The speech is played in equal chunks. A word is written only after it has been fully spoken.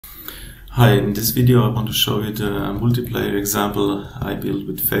Hi, in this video I want to show you the multiplayer example I built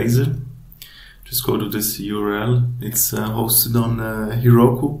with Phaser. Just go to this URL. It's hosted on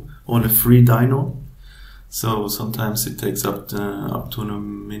Heroku on a free dyno. So sometimes it takes up to a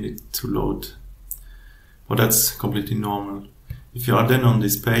minute to load. But that's completely normal. If you are then on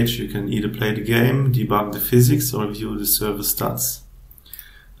this page, you can either play the game, debug the physics, or view the server stats.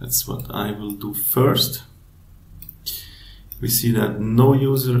 That's what I will do first. We see that no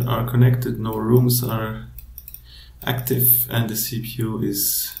users are connected, no rooms are active, and the CPU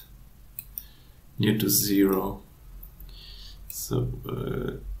is near to 0. So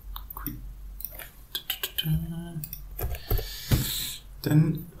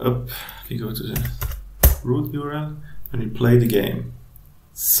then up we go to the root URL and we play the game.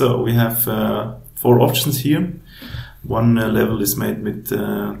 So we have 4 options here. One level is made with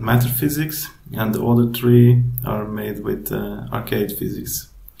matter physics, and the other 3 are made with arcade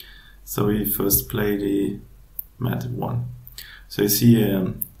physics. So we first play the matter one. So you see,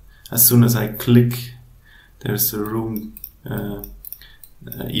 as soon as I click, there's a room.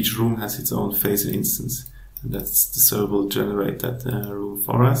 Each room has its own Phaser instance, and that's the server will generate that room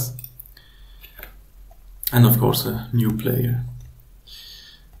for us. And of course, a new player.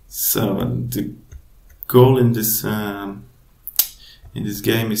 So the goal in this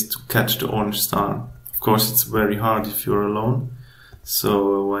game is to catch the orange star. Of course, it's very hard if you're alone,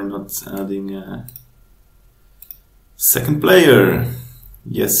 so why not adding a second player?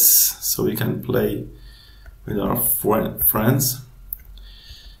 Yes, so we can play with our friends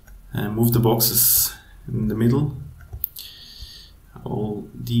and move the boxes in the middle, all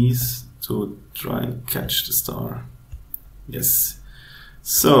these, to try and catch the star. Yes,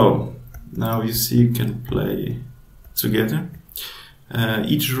 so now you see you can play together.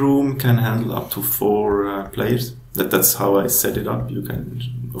 Each room can handle up to 4 players. That's how I set it up. You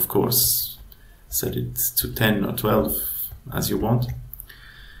can, of course, set it to 10 or 12 as you want.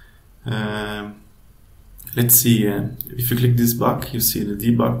 Let's see, if you click this bug, you see the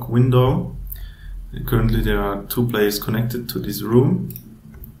debug window. Currently there are 2 players connected to this room.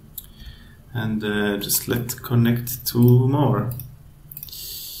 And just let's connect 2 more.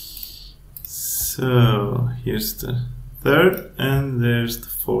 So here's the 3rd, and there's the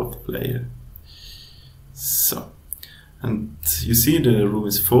 4th player. So, and you see the room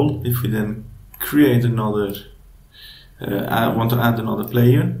is full. If we then create another, want to add another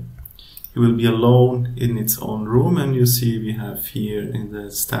player, he will be alone in its own room, and you see we have here in the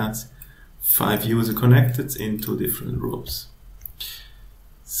stats 5 users connected in 2 different rooms.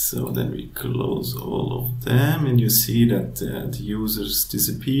 So then we close all of them, and you see that the users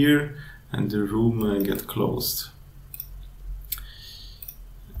disappear and the room get closed.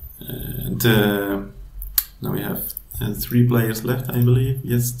 And now we have 3 players left, I believe.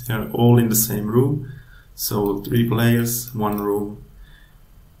 Yes, they are all in the same room. So 3 players, 1 room,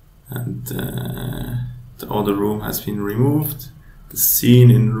 and the other room has been removed. The scene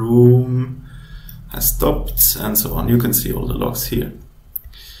in room has stopped, and so on. You can see all the logs here.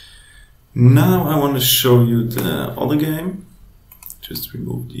 Now I want to show you the other game. Just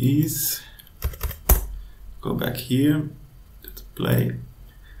remove these, go back here to play,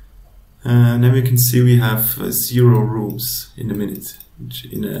 and then we can see we have 0 rooms in a minute,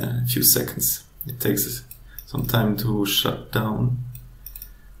 in a few seconds. It takes some time to shut down.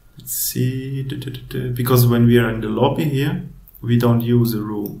 Let's see, because when we are in the lobby here, we don't use a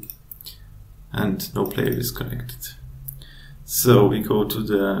room and no player is connected. So we go to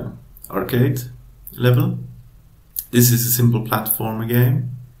the arcade level. This is a simple platform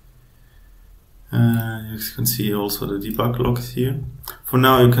game. You can see also the debug logs here. For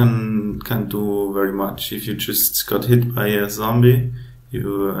now you can't do very much. If you just got hit by a zombie,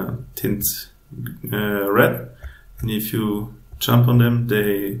 you tint red, and if you jump on them,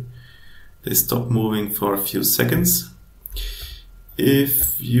 they stop moving for a few seconds.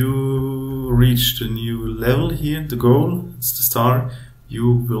 If you reach the new level here, the goal, it's the star,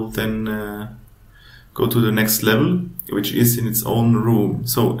 you will then go to the next level, which is in its own room.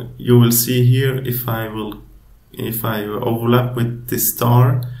 So you will see here, if I overlap with this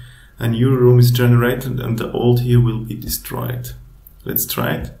star, a new room is generated and the old here will be destroyed. Let's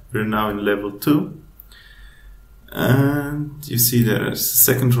try it. We're now in level 2. And you see there's a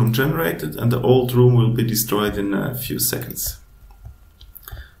second room generated, and the old room will be destroyed in a few seconds.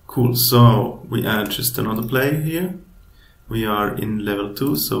 Cool, so we add just another player here. We are in level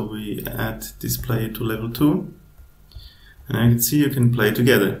 2, so we add this player to level 2. And you can see you can play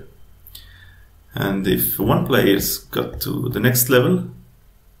together. And if one player's got to the next level,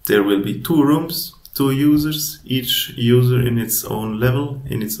 there will be 2 rooms, 2 users, each user in its own level,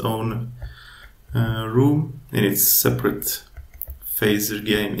 in its own room in its separate phaser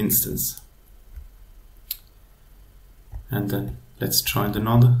game instance. And then let's try the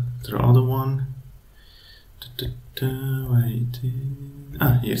other one.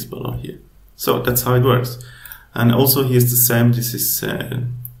 Here's below here. So that's how it works. And also here's the same. This is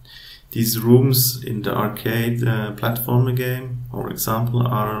these rooms in the arcade platformer game, for example,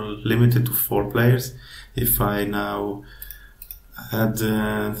 are limited to 4 players. If I now add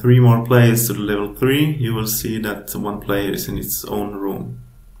 3 more players to the level 3, you will see that 1 player is in its own room.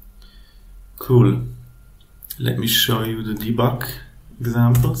 Cool. Let me show you the debug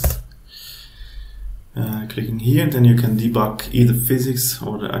examples. Clicking here, then you can debug either physics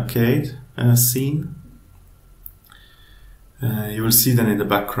or the arcade scene. You will see then in the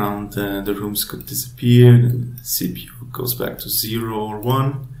background the rooms could disappear, and the CPU goes back to 0 or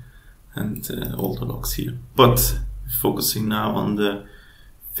 1, and all the logs here. But focusing now on the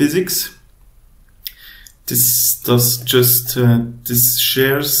physics, this does just this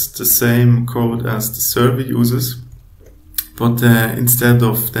shares the same code as the server uses, but instead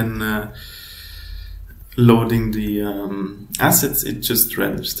of then loading the assets, it just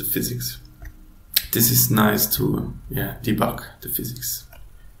renders the physics. This is nice to debug the physics.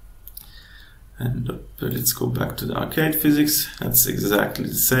 And let's go back to the arcade physics. That's exactly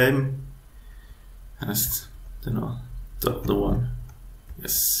the same as the other one.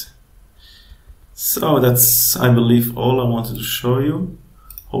 Yes. So that's, I believe, all I wanted to show you.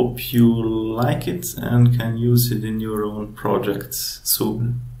 Hope you like it and can use it in your own projects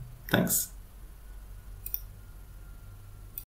soon. Thanks.